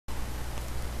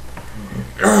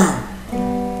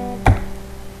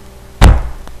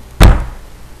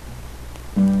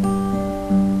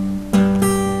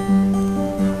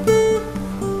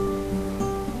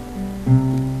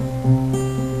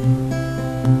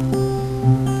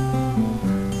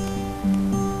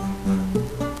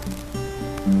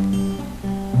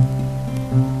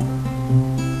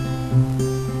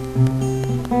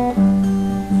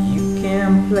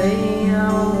Play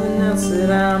all the notes that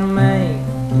I make,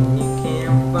 and you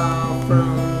can't fall from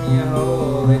your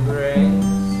holy grace,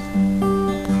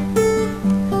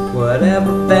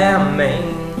 whatever that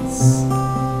means.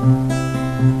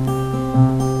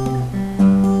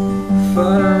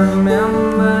 For I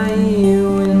remember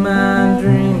you in my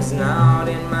dreams, not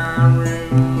in my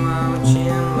room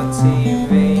watching my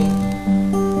TV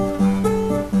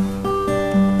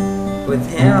with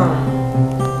him.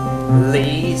 At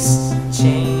least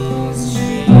change the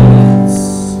sheets.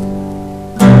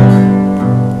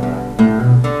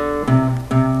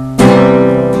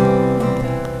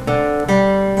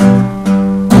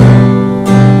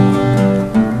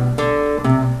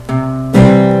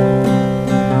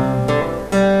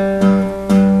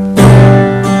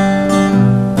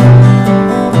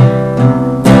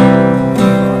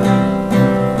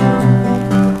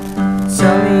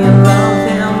 Tell me you love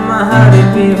him, I heard it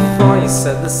before. You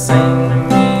said the same to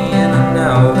me, and I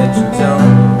know that you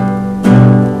don't.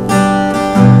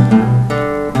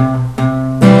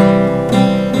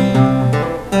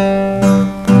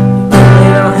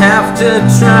 You don't have to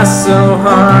try so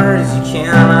hard, as you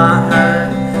cannot hurt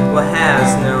what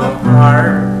has no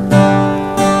heart.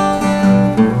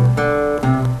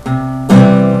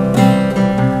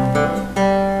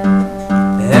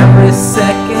 Every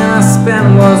second I spent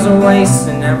was a waste,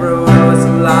 and every word was a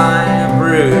lie, a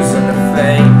bruise and a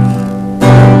fake.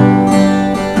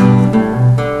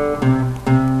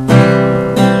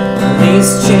 Please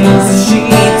change the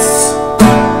sheets.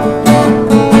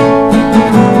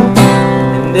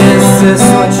 And is this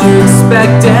what you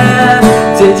expected?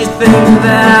 Did you think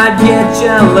that I'd get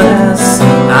jealous?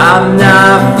 I'm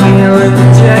not feeling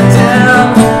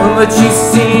dejected, but you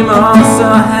seem also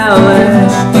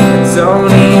hellish. I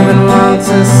don't even want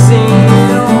to see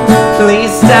you. Please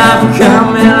stop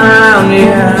coming around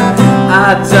here.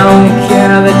 I don't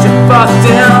care that you fucked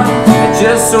him, I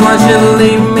just want you to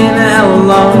leave me the hell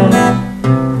alone.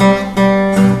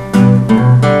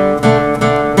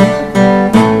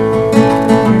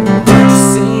 You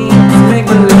seem to make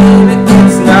believe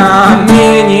it's not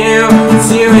me and you,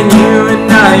 it's you and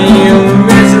not you.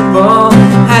 Miserable,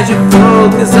 had you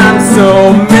fooled, cause I'm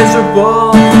so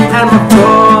miserable. Had my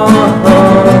full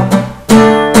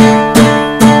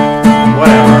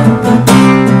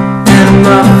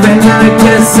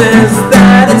kisses,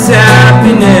 that it's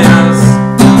happiness,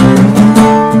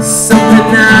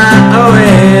 something I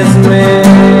always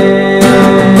miss.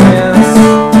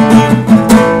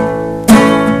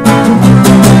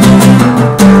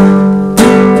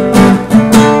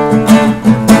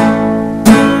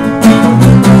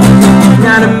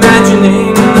 Not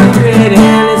imagining or creating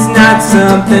is not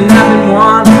something I've been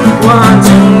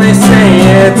wanting. They say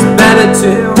it's better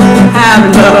to have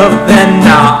love than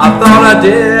not. I thought I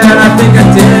did, I think I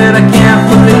did, I can't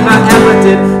believe I ever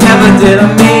did. I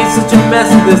made such a mess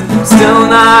of this, still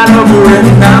not over it,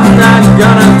 I'm not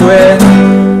gonna quit.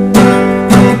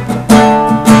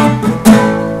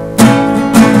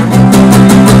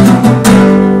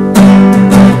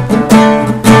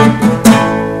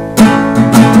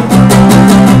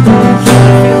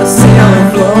 Feel the ceiling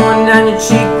flowing down your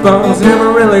cheekbones,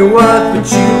 never really worked, but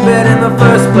you bet in the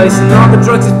first place. And all the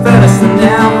drugs at first, and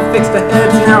now I'm fixed to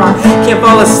heads. Now I can't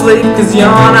fall asleep, cause you're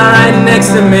not right next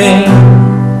to me.